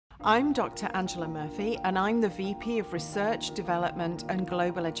I'm Dr. Angela Murphy, and I'm the VP of Research, Development and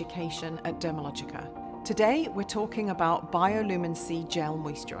Global Education at Dermalogica. Today, we're talking about Biolumin C Gel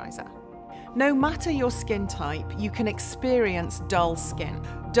Moisturizer. No matter your skin type, you can experience dull skin.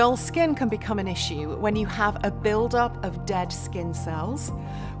 Dull skin can become an issue when you have a buildup of dead skin cells,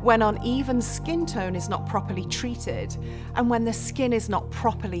 when uneven skin tone is not properly treated, and when the skin is not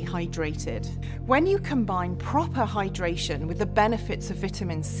properly hydrated. When you combine proper hydration with the benefits of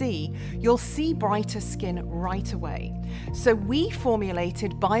vitamin C, you'll see brighter skin right away. So we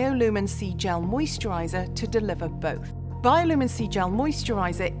formulated Biolumin C Gel Moisturizer to deliver both. Biolumin C Gel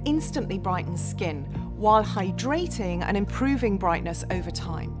Moisturizer instantly brightens skin while hydrating and improving brightness over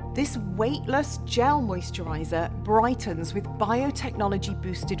time. This weightless gel moisturizer brightens with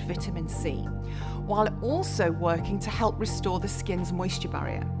biotechnology-boosted vitamin C, while also working to help restore the skin's moisture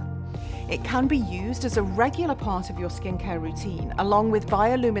barrier. It can be used as a regular part of your skincare routine, along with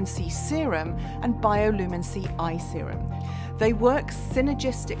Biolumin C Serum and Biolumin C Eye Serum. They work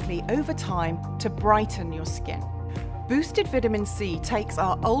synergistically over time to brighten your skin. Boosted vitamin C takes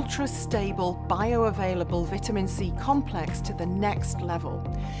our ultra-stable, bioavailable vitamin C complex to the next level.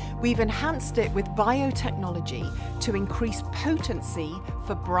 We've enhanced it with biotechnology to increase potency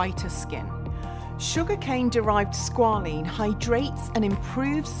for brighter skin. Sugarcane-derived squalene hydrates and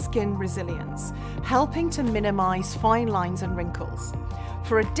improves skin resilience, helping to minimize fine lines and wrinkles.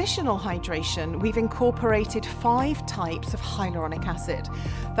 For additional hydration, we've incorporated 5 types of hyaluronic acid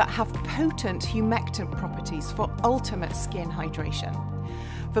that have potent humectant properties for ultimate skin hydration.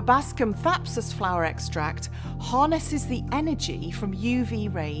 Verbascum thapsus flower extract harnesses the energy from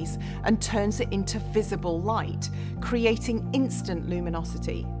UV rays and turns it into visible light, creating instant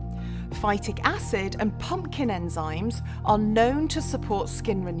luminosity. Phytic acid and pumpkin enzymes are known to support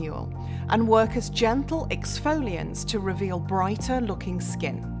skin renewal and work as gentle exfoliants to reveal brighter looking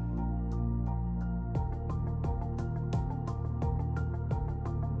skin.